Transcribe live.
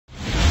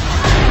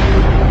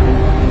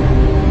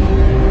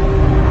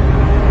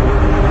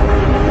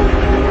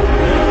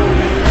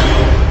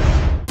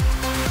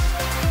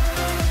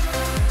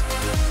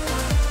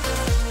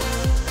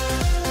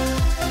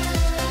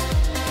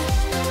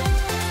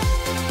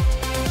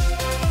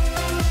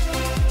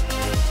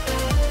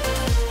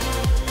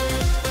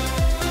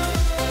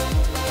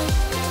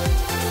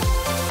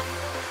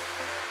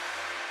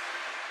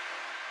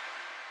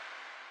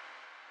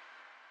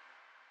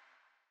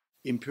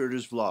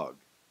Imperator's Vlog,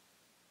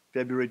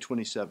 February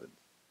 27th,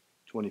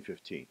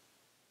 2015.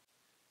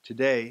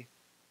 Today,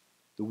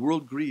 the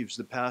world grieves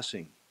the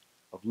passing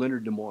of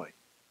Leonard Nimoy,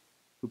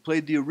 who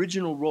played the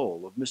original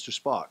role of Mr.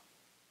 Spock,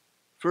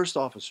 first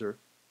officer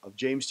of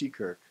James T.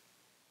 Kirk,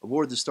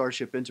 aboard the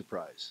Starship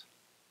Enterprise.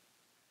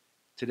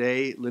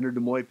 Today, Leonard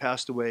Nimoy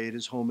passed away at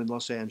his home in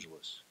Los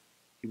Angeles.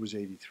 He was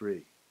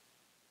 83.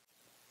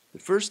 The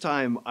first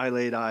time I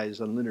laid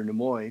eyes on Leonard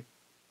Nimoy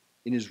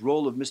in his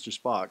role of Mr.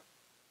 Spock,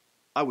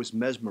 I was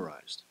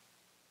mesmerized.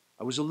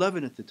 I was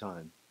 11 at the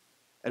time,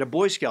 at a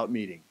Boy Scout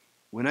meeting,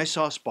 when I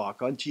saw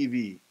Spock on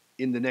TV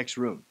in the next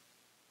room.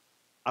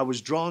 I was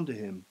drawn to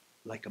him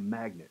like a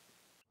magnet.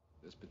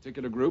 This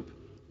particular group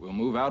will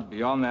move out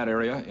beyond that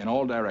area in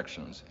all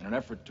directions in an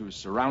effort to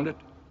surround it,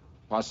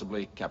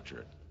 possibly capture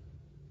it.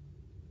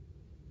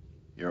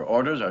 Your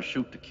orders are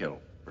shoot to kill.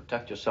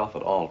 Protect yourself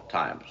at all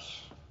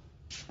times.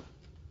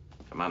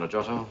 Commander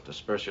Giotto,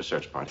 disperse your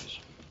search parties.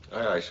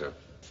 Aye, aye, sir.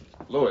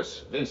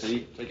 Lewis,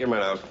 Vinci, take your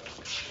men out.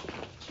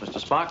 Mr.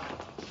 Spock?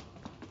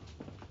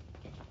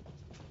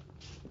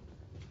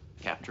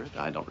 Capture it?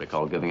 I don't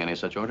recall giving any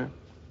such order.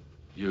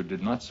 You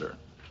did not, sir.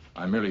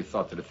 I merely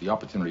thought that if the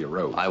opportunity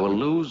arose... I will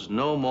lose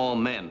no more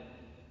men.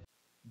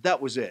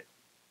 That was it.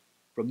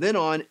 From then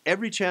on,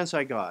 every chance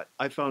I got,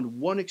 I found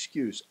one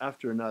excuse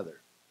after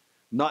another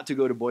not to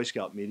go to Boy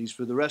Scout meetings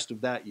for the rest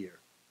of that year,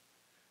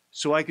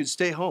 so I could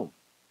stay home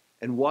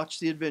and watch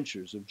the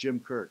adventures of Jim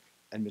Kirk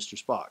and Mr.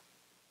 Spock.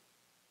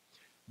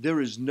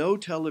 There is no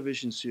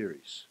television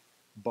series,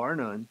 bar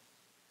none,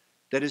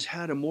 that has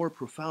had a more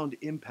profound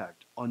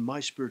impact on my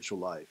spiritual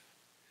life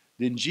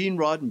than Gene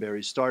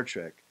Roddenberry's Star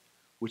Trek,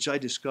 which I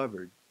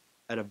discovered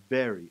at a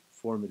very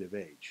formative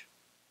age.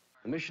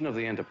 The mission of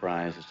the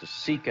Enterprise is to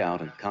seek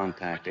out and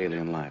contact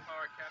alien life.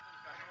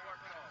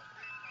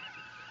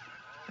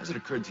 Has it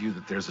occurred to you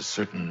that there's a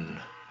certain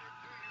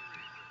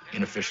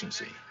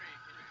inefficiency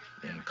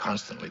in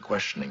constantly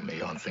questioning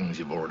me on things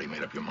you've already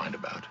made up your mind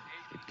about?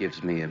 It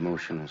gives me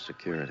emotional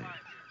security.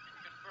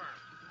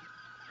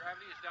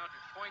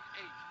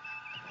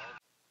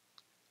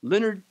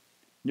 Leonard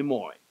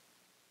Nimoy,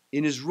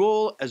 in his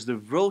role as the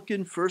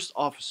Vulcan first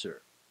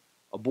officer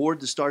aboard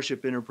the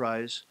Starship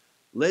Enterprise,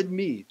 led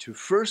me to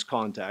first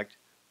contact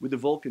with the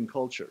Vulcan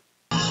culture.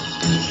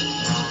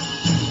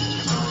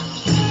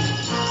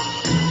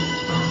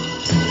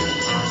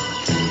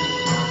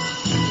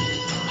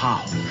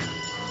 How?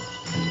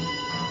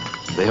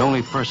 The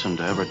only person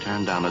to ever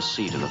turn down a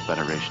seat in the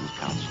Federation's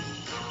council.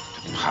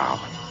 How?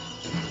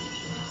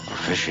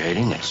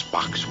 Officiating at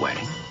Spock's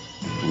wedding?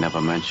 He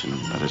never mentioned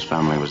that his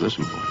family was this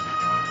important.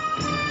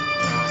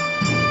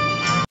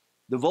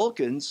 The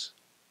Vulcans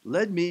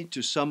led me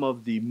to some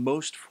of the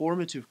most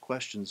formative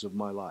questions of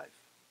my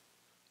life.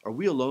 Are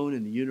we alone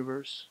in the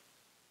universe?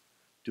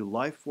 Do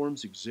life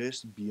forms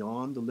exist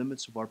beyond the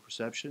limits of our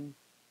perception?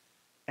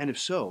 And if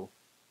so,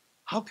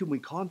 how can we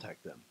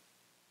contact them?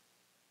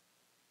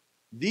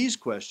 These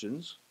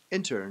questions,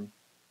 in turn,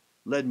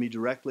 led me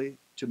directly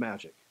to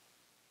magic.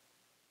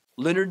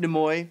 Leonard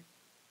Nimoy,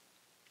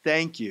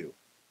 thank you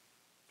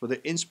for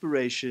the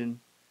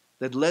inspiration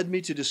that led me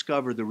to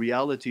discover the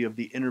reality of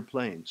the inner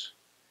planes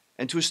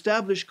and to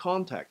establish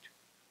contact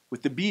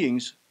with the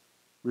beings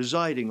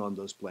residing on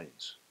those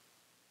planes.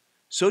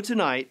 So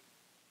tonight,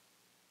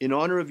 in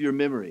honor of your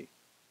memory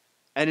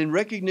and in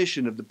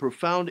recognition of the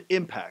profound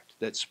impact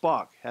that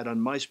Spock had on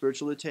my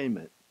spiritual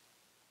attainment,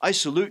 I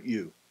salute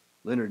you,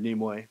 Leonard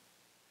Nimoy,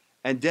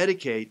 and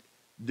dedicate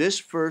this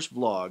first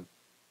vlog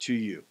to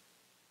you.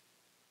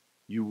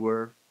 You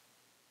were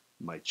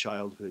my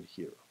childhood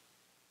hero.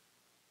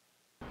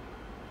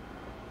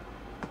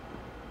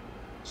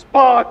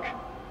 Spock!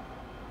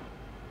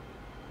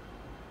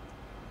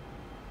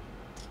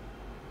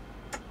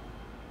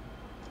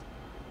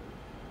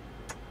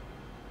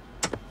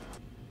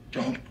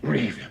 Don't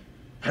grieve,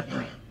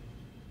 Admiral.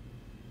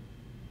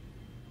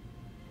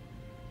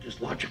 It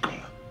is logical.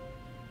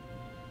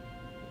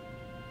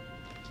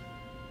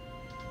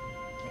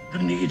 The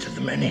needs of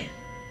the many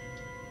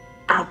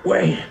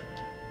outweigh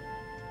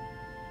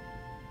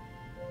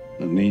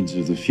The needs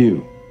of the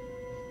few.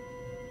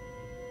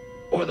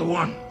 or the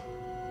one.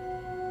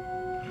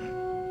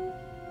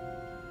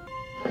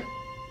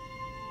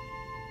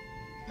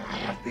 I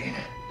have been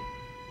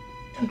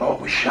and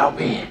always shall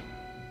be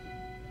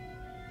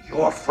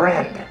your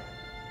friend.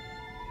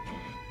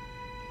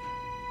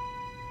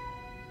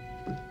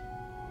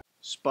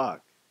 Spock,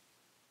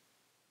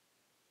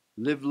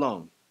 live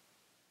long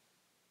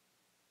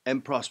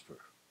and prosper,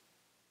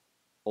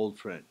 old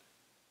friend,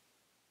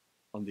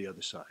 on the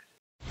other side.